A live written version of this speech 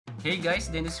Hey guys,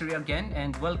 Dennis here again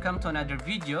and welcome to another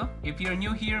video. If you're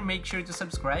new here, make sure to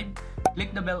subscribe,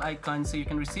 click the bell icon so you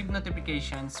can receive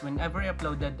notifications whenever I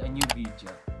uploaded a new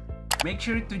video. Make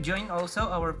sure to join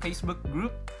also our Facebook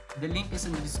group. The link is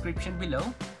in the description below.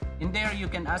 In there you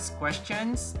can ask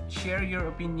questions, share your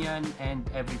opinion and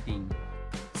everything.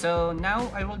 So now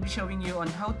I will be showing you on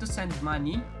how to send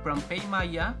money from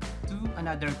Paymaya to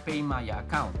Another Paymaya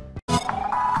account.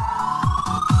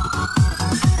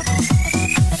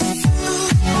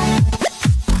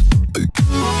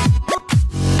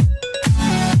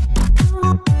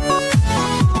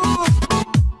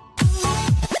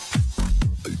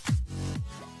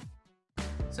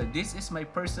 So this is my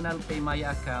personal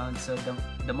Paymaya account, so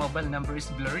the mobile number is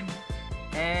blurred.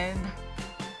 And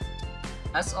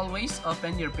as always,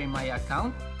 open your Paymaya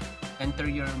account, enter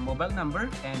your mobile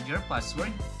number and your password,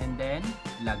 and then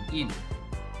log in.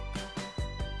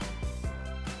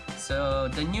 So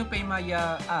the new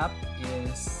Paymaya app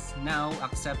is now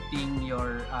accepting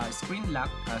your screen lock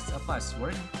as a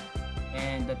password,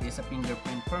 and that is a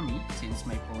fingerprint for me since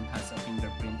my phone has a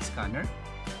fingerprint scanner.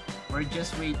 We're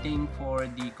just waiting for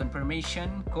the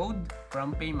confirmation code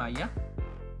from Paymaya.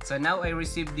 So now I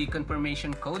received the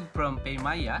confirmation code from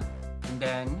Paymaya, and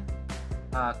then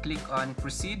click on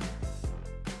proceed.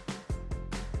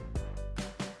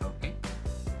 Okay,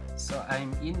 so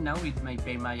I'm in now with my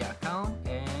Paymaya account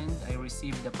and I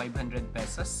received the 500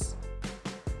 pesos.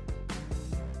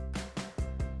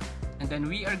 And then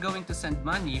we are going to send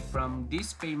money from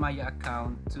this Paymaya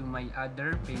account to my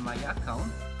other Paymaya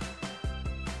account.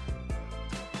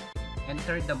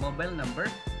 Enter the mobile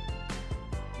number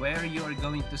where you are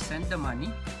going to send the money.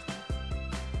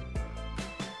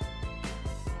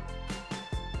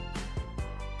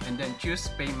 And then choose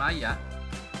Paymaya.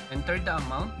 Enter the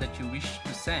amount that you wish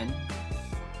to send.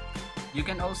 You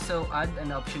can also add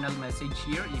an optional message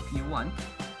here if you want,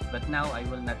 but now I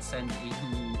will not send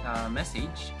any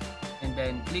message. And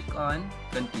then click on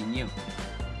continue.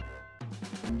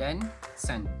 And then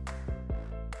send.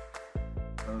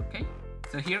 Okay.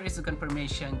 So here is the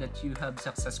confirmation that you have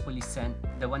successfully sent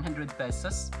the 100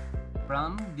 pesos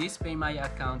from this Paymaya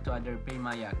account to other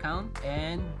Paymaya account,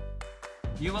 and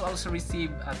you will also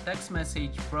receive a text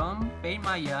message from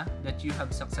Paymaya that you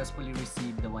have successfully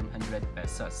received the 100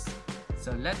 pesos.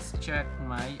 So let's check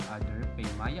my other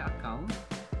Paymaya account.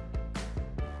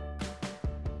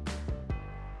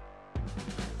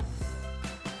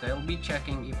 So I'll be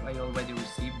checking if I already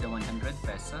received the 100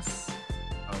 pesos.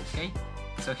 Okay.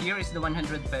 So here is the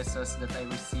 100 pesos that I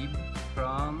received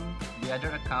from the other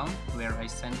account where I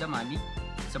send the money.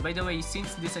 So by the way,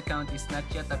 since this account is not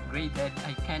yet upgraded,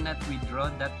 I cannot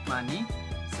withdraw that money.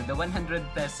 So the 100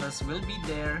 pesos will be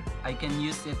there. I can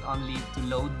use it only to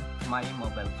load my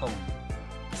mobile phone.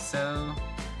 So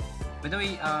by the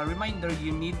way, reminder,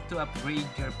 you need to upgrade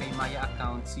your Paymaya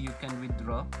account so you can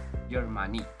withdraw your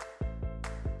money.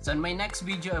 So in my next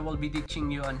video, I will be teaching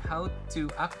you on how to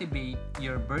activate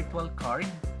your virtual card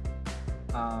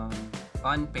on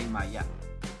Paymaya.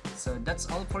 So that's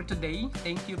all for today.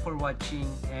 Thank you for watching,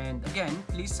 and again,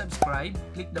 please subscribe,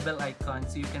 click the bell icon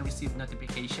so you can receive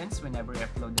notifications whenever I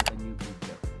upload a new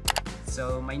video.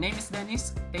 So my name is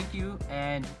Dennis. Thank you,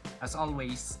 and as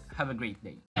always, have a great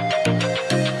day.